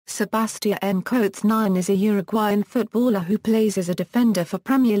Sebastián Coates Nion is a Uruguayan footballer who plays as a defender for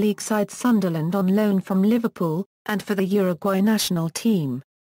Premier League side Sunderland on loan from Liverpool, and for the Uruguay national team.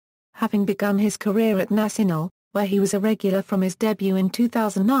 Having begun his career at Nacional, where he was a regular from his debut in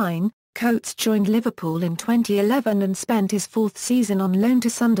 2009, Coates joined Liverpool in 2011 and spent his fourth season on loan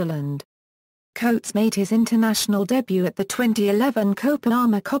to Sunderland. Coates made his international debut at the 2011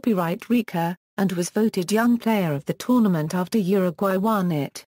 Copa Rica, and was voted Young Player of the tournament after Uruguay won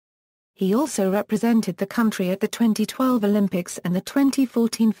it. He also represented the country at the 2012 Olympics and the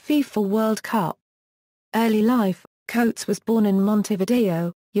 2014 FIFA World Cup. Early life: Coates was born in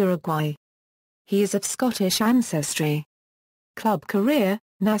Montevideo, Uruguay. He is of Scottish ancestry. Club career: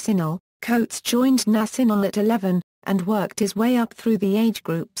 Nacional. Coates joined Nacional at 11, and worked his way up through the age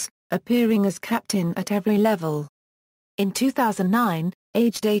groups, appearing as captain at every level. In 2009,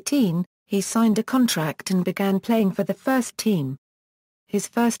 aged 18, he signed a contract and began playing for the first team. His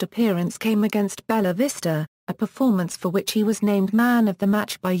first appearance came against Bella Vista, a performance for which he was named man of the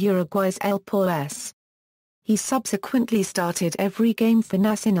match by Uruguay's koʻates. He subsequently started every game for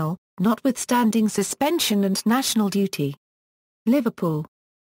Nacional, notwithstanding suspension and national duty. Liverpool.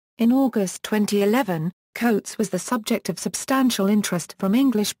 In August 2011, Coates was the subject of substantial interest from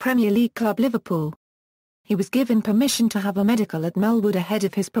English Premier League club Liverpool. He was given permission to have a medical at Melwood ahead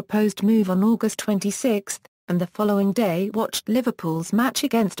of his proposed move on August 26, and the following day watched Liverpool's match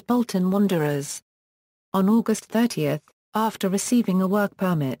against Bolton Wanderers. On August 30, after receiving a work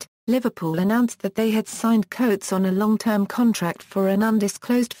permit, Liverpool announced that they had signed Coates on a long-term contract for an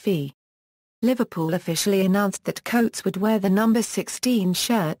undisclosed fee. Liverpool officially announced that Coates would wear the number 16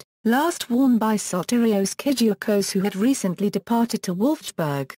 shirt, last worn by Sotirios Kyrgiakos, who had recently departed to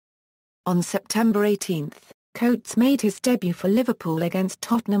Wolfsburg. On September 18, Coates made his debut for Liverpool against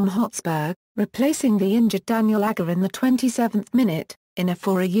Tottenham Hotspur, replacing the injured Daniel Agger in the 27th minute, in a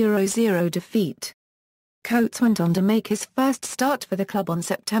 4-0 defeat. Coates went on to make his first start for the club on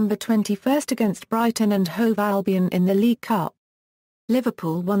September 21 against Brighton and Hove Albion in the League Cup.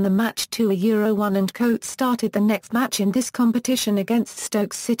 Liverpool won the match 2-1 and Coates started the next match in this competition against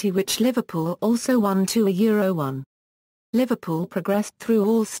Stoke City, which Liverpool also won 2-1. Liverpool progressed through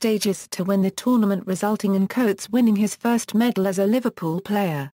all stages to win the tournament, resulting in Coates winning his first medal as a Liverpool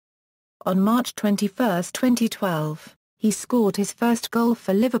player. On March 21, 2012, he scored his first goal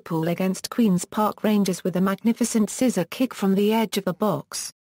for Liverpool against Queen's Park Rangers with a magnificent scissor kick from the edge of the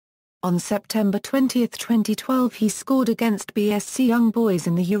box. On September 20, 2012 he scored against BSC Young Boys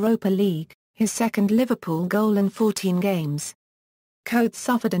in the Europa League, his second Liverpool goal in 14 games. Coates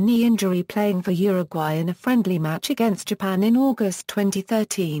suffered a knee injury playing for Uruguay in a friendly match against Japan in August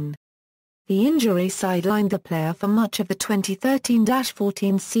 2013. The injury sidelined the player for much of the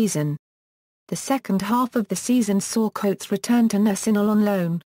 2013-14 season. The second half of the season saw Coates return to Nacional on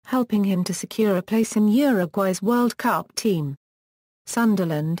loan, helping him to secure a place in Uruguay's World Cup team.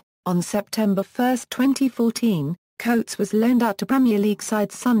 Sunderland. On September 1, 2014, Coates was loaned out to Premier League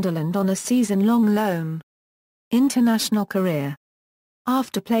side Sunderland on a season-long loan. International career.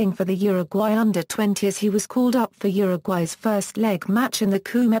 After playing for the Uruguay under-20s, he was called up for Uruguay's first leg match in the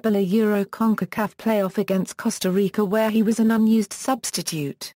CONMEBOL Euro CONCACAF playoff against Costa Rica, where he was an unused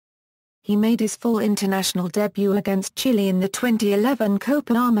substitute. He made his full international debut against Chile in the 2011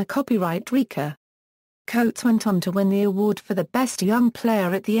 Copa Rica. Coates went on to win the award for the best young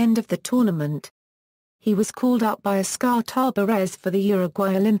player at the end of the tournament. He was called up by Oscar Tabarez for the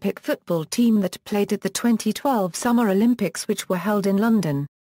Uruguay Olympic football team that played at the 2012 Summer Olympics, which were held in London.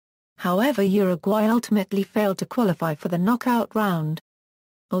 However, Uruguay ultimately failed to qualify for the knockout round.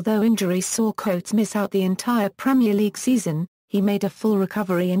 Although injuries saw Coates miss out the entire Premier League season, he made a full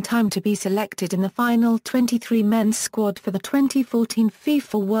recovery in time to be selected in the final 23 men's squad for the 2014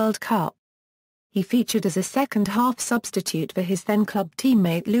 FIFA World Cup. He featured as a second-half substitute for his then-club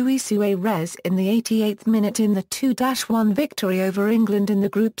teammate Luis Suarez in the 88th minute in the 2-1 victory over England in the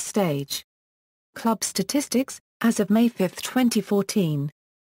group stage. Club statistics, as of May 5, 2014.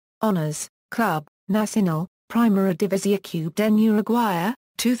 Honours: Club, Nacional, Primera División en Uruguay,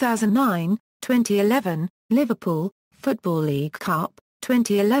 2009, 2011, Liverpool, Football League Cup,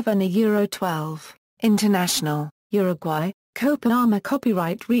 2011 Euro 12, International, Uruguay, Copa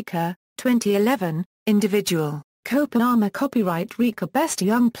Rica, 2011, Individual, Copa Rica Best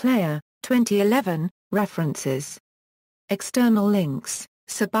Young Player, 2011, References. External links: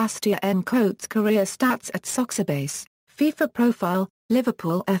 Sebastián Coates Career Stats at Soccerbase, FIFA Profile,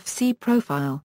 Liverpool FC Profile.